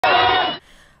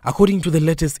According to the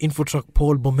latest Infotrak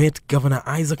poll, Bomet Governor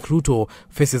Isaac Ruto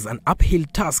faces an uphill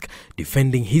task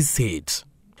defending his seat.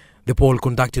 The poll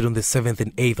conducted on the 7th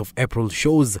and 8th of April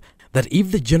shows that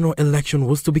if the general election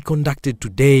was to be conducted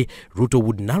today, Ruto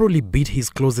would narrowly beat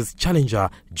his closest challenger,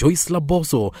 Joyce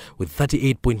Laboso, with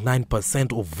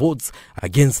 38.9% of votes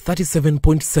against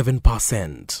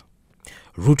 37.7%.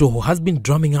 Ruto, who has been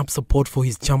drumming up support for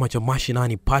his Chama cha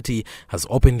Mashinani party, has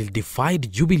openly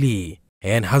defied Jubilee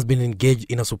and has been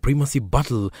engaged in a supremacy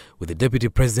battle with the Deputy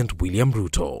President William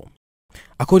Ruto.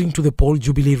 According to the poll,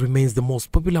 Jubilee remains the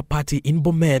most popular party in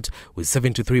Bomet with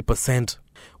 73%,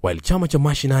 while Chama cha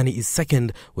Mashinani is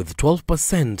second with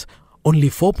 12%. Only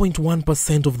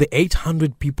 4.1% of the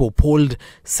 800 people polled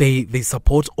say they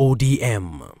support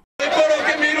ODM.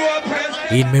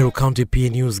 In Meru County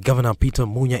PNU's Governor Peter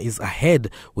Munya is ahead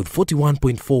with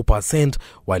 41.4%,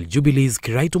 while Jubilee's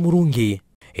Kiraitu Murungi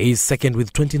is second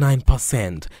with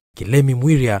 29%.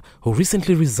 Muria, who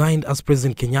recently resigned as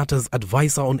President Kenyatta's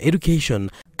advisor on education,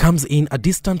 comes in a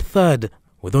distant third,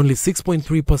 with only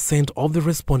 6.3% of the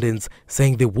respondents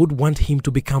saying they would want him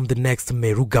to become the next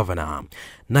Meru governor.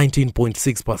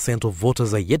 19.6% of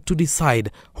voters are yet to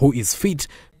decide who is fit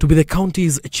to be the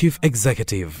county's chief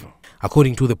executive.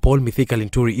 According to the poll, Mithika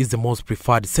Linturi is the most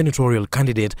preferred senatorial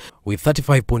candidate with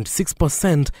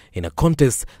 35.6% in a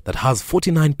contest that has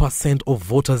 49% of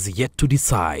voters yet to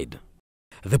decide.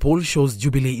 The poll shows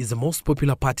Jubilee is the most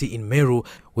popular party in Meru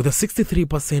with a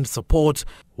 63% support,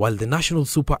 while the National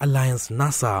Super Alliance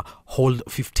NASA hold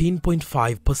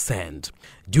 15.5%.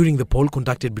 During the poll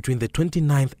conducted between the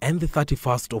 29th and the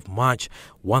 31st of March,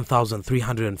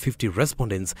 1,350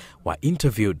 respondents were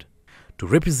interviewed to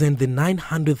represent the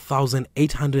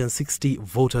 900,860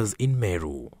 voters in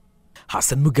Meru.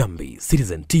 Hassan Mugambi,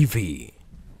 Citizen TV.